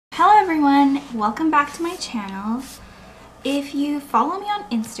everyone, welcome back to my channel. If you follow me on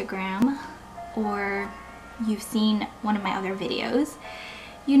Instagram or you've seen one of my other videos,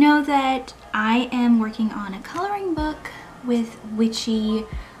 you know that I am working on a coloring book with witchy,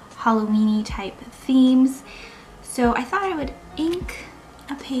 Halloween-y type themes. So I thought I would ink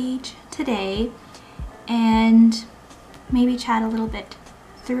a page today and maybe chat a little bit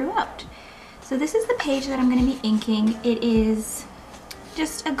throughout. So this is the page that I'm going to be inking. It is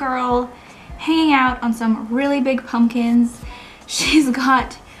just a girl hanging out on some really big pumpkins. She's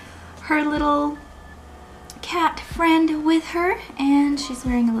got her little cat friend with her and she's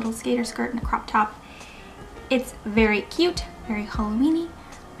wearing a little skater skirt and a crop top. It's very cute, very Halloween-y,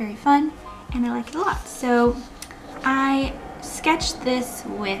 very fun, and I like it a lot. So I sketched this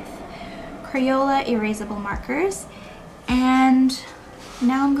with Crayola erasable markers and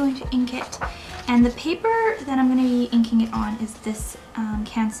now I'm going to ink it. And the paper that I'm going to be inking it on is this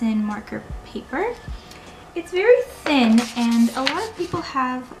Canson marker paper. It's very thin, and a lot of people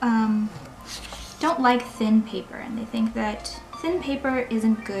don't like thin paper, and they think that thin paper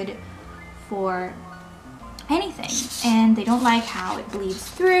isn't good for anything, and they don't like how it bleeds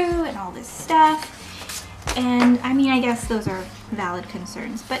through and all this stuff. And I mean, I guess those are valid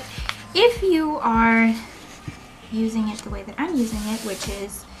concerns, but if you are using it the way that I'm using it, which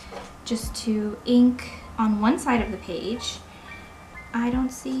is just to ink on one side of the page, I don't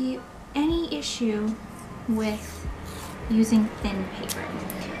see any issue with using thin paper.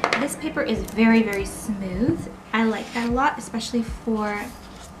 This paper is very, very smooth. I like that a lot, especially for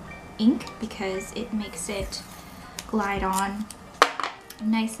ink, because it makes it glide on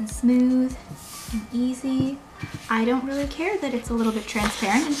nice and smooth and easy. I don't really care that it's a little bit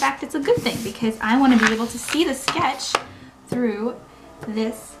transparent. In fact, it's a good thing because I want to be able to see the sketch through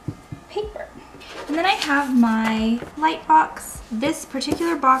this paper. And then I have my light box. This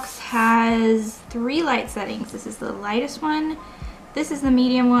particular box has 3 light settings. This is the lightest one, this is the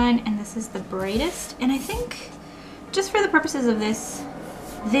medium one, and this is the brightest. And I think just for the purposes of this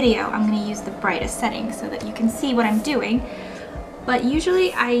video, I'm going to use the brightest setting so that you can see what I'm doing. But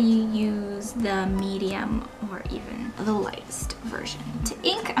usually I use the medium or even the lightest version. To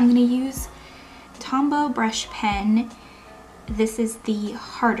ink, I'm going to use Tombow brush pen. This is the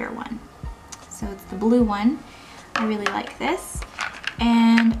harder one. So it's the blue one. I really like this.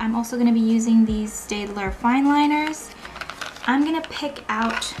 And I'm also going to be using these Staedtler fine liners. I'm going to pick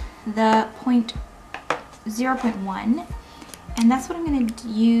out the 0.1, and that's what I'm going to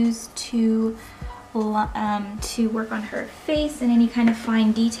use to work on her face and any kind of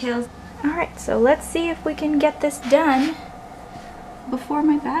fine details. Alright, so let's see if we can get this done before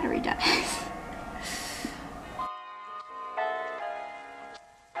my battery dies.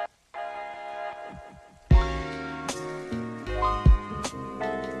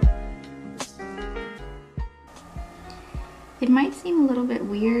 It might seem a little bit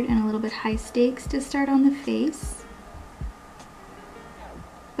weird and a little bit high stakes to start on the face,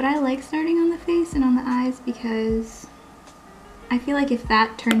 but I like starting on the face and on the eyes because I feel like if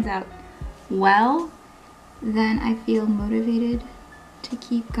that turns out well, then I feel motivated to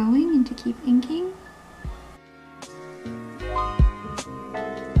keep going and to keep inking.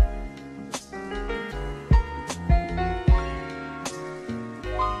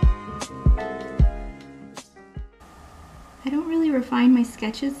 I don't really refine my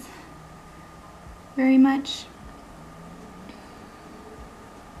sketches very much.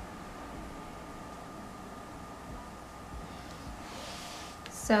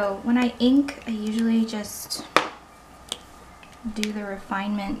 So when I ink, I usually just do the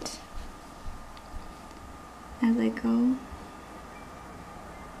refinement as I go.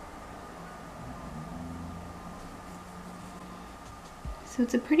 So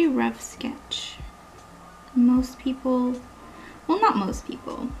it's a pretty rough sketch. Most people, well, not most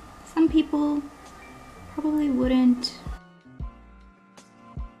people, some people probably wouldn't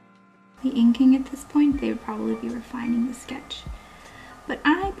be inking at this point. They would probably be refining the sketch. But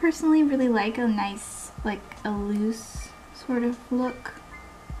I personally really like a nice, like a loose sort of look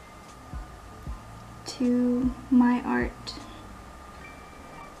to my art.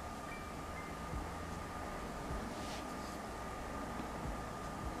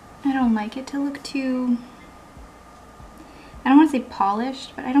 I don't like it to look too, I don't want to say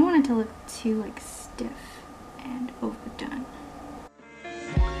polished, but I don't want it to look too like stiff and overdone.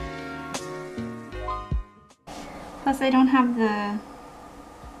 Plus I don't have the,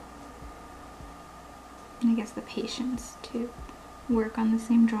 I guess, the patience to work on the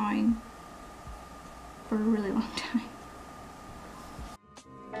same drawing for a really long time.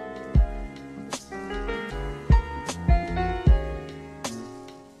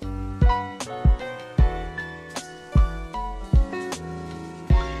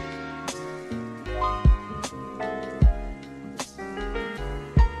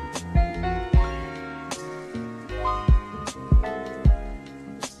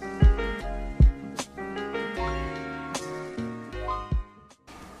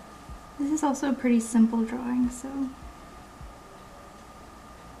 one's also a pretty simple drawing, so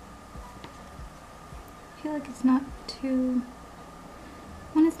I feel like it's not too,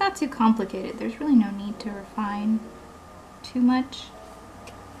 when it's not too complicated, there's really no need to refine too much.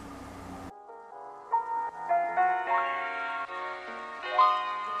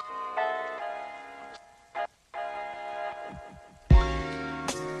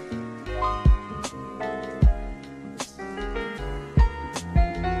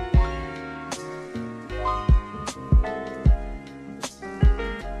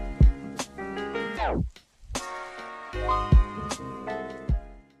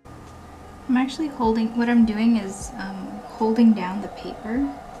 I'm actually holding, what I'm doing is holding down the paper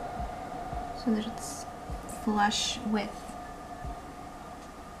so that it's flush with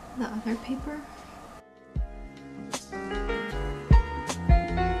the other paper.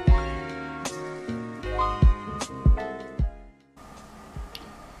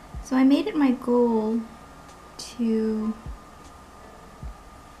 So I made it my goal to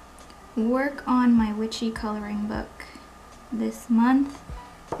work on my Witchy coloring book this month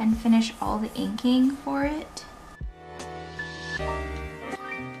and finish all the inking for it. And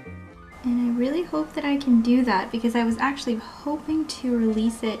I really hope that I can do that because I was actually hoping to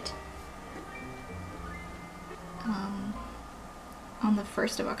release it on the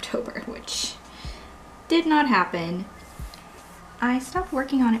 1st of October, which did not happen. I stopped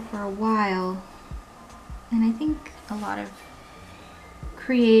working on it for a while, and I think a lot of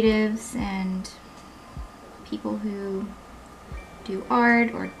creatives and people who do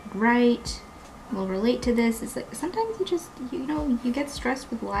art or write will relate to this. Is that sometimes you just, you get stressed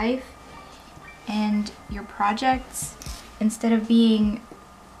with life, and your projects, instead of being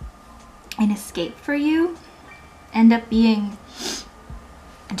an escape for you, end up being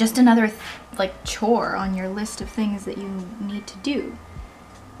just another like chore on your list of things that you need to do.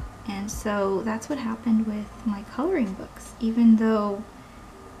 And so that's what happened with my coloring books. Even though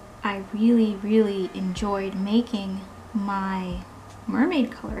I really, really enjoyed making my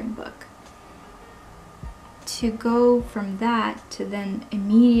mermaid coloring book, to go from that to then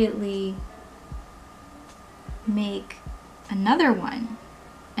immediately make another one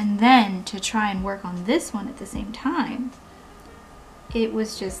and then to try and work on this one at the same time, it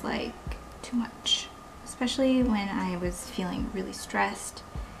was just like too much, especially when I was feeling really stressed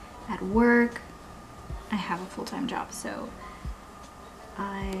at work. I have a full-time job, so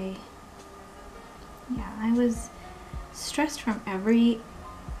I was stressed from every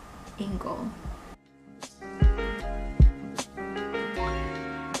angle. I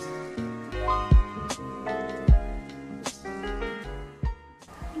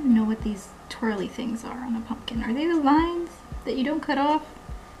don't even know what these twirly things are on a pumpkin. Are they the lines that you don't cut off?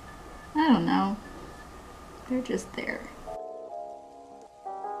 I don't know. They're just there.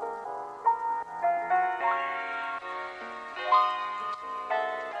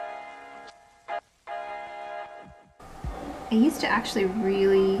 I used to actually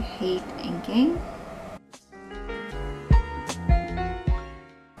really hate inking.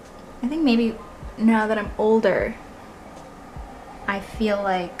 I think maybe now that I'm older, I feel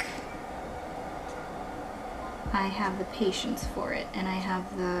like I have the patience for it, and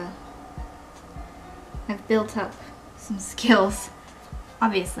I've built up some skills.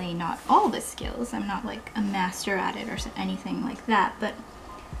 Obviously not all the skills, I'm not like a master at it or anything like that, but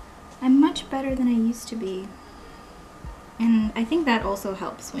I'm much better than I used to be. And I think that also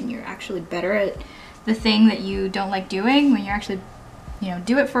helps when you're actually better at the thing that you don't like doing. When you actually,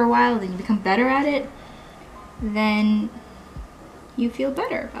 do it for a while, then you become better at it, then you feel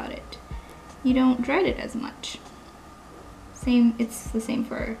better about it. You don't dread it as much. It's the same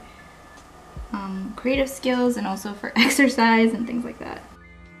for creative skills and also for exercise and things like that.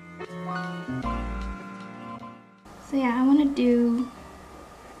 So yeah, I want to do,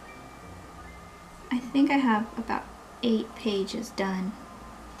 I think I have about 8 pages done,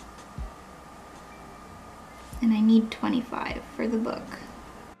 and I need 25 for the book.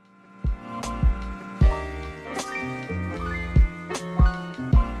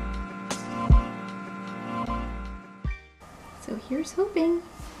 So here's hoping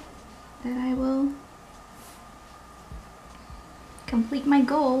that I will complete my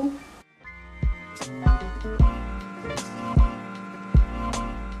goal.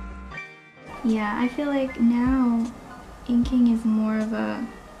 Yeah, I feel like now inking is more of a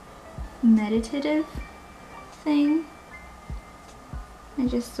meditative thing. I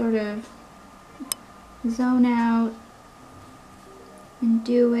just sort of zone out and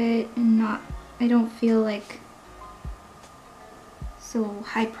do it, and I don't feel like so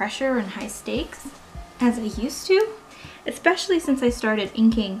high pressure and high stakes as I used to, especially since I started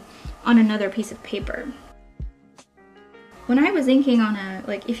inking on another piece of paper. When I was inking on a,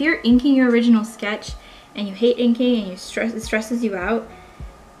 like if you're inking your original sketch and you hate inking and it stresses you out,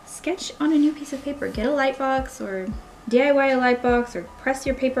 sketch on a new piece of paper. Get a light box or DIY a light box or press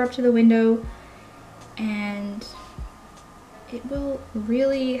your paper up to the window, and it will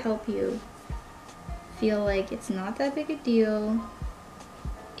really help you feel like it's not that big a deal.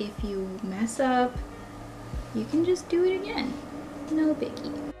 If you mess up, you can just do it again. No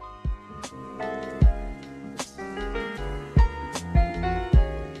biggie.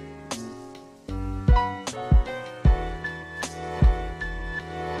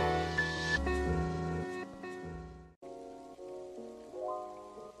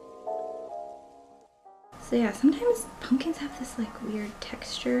 So yeah, sometimes pumpkins have this like weird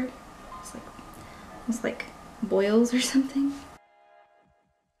texture. It's like almost like boils or something.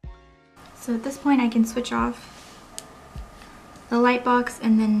 So at this point I can switch off the light box,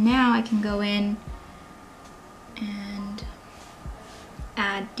 and then now I can go in and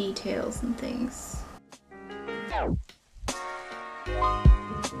add details and things. But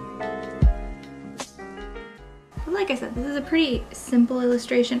like I said, this is a pretty simple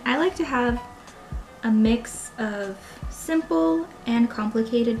illustration. I like to have a mix of simple and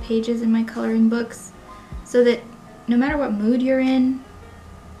complicated pages in my coloring books so that no matter what mood you're in,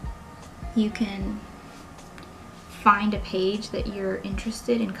 you can find a page that you're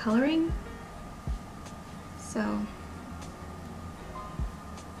interested in coloring. So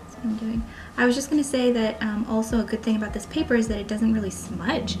that's what I'm doing. I was just going to say that also a good thing about this paper is that it doesn't really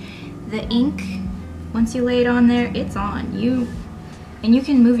smudge. The ink, once you lay it on there, it's on. And you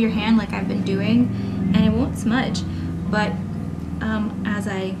can move your hand like I've been doing and it won't smudge. But as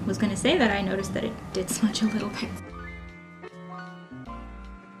I was going to say that, I noticed that it did smudge a little bit.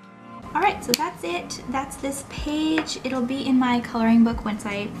 Alright, so that's it. That's this page. It'll be in my coloring book once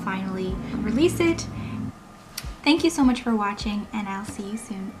I finally release it. Thank you so much for watching, and I'll see you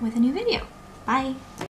soon with a new video. Bye!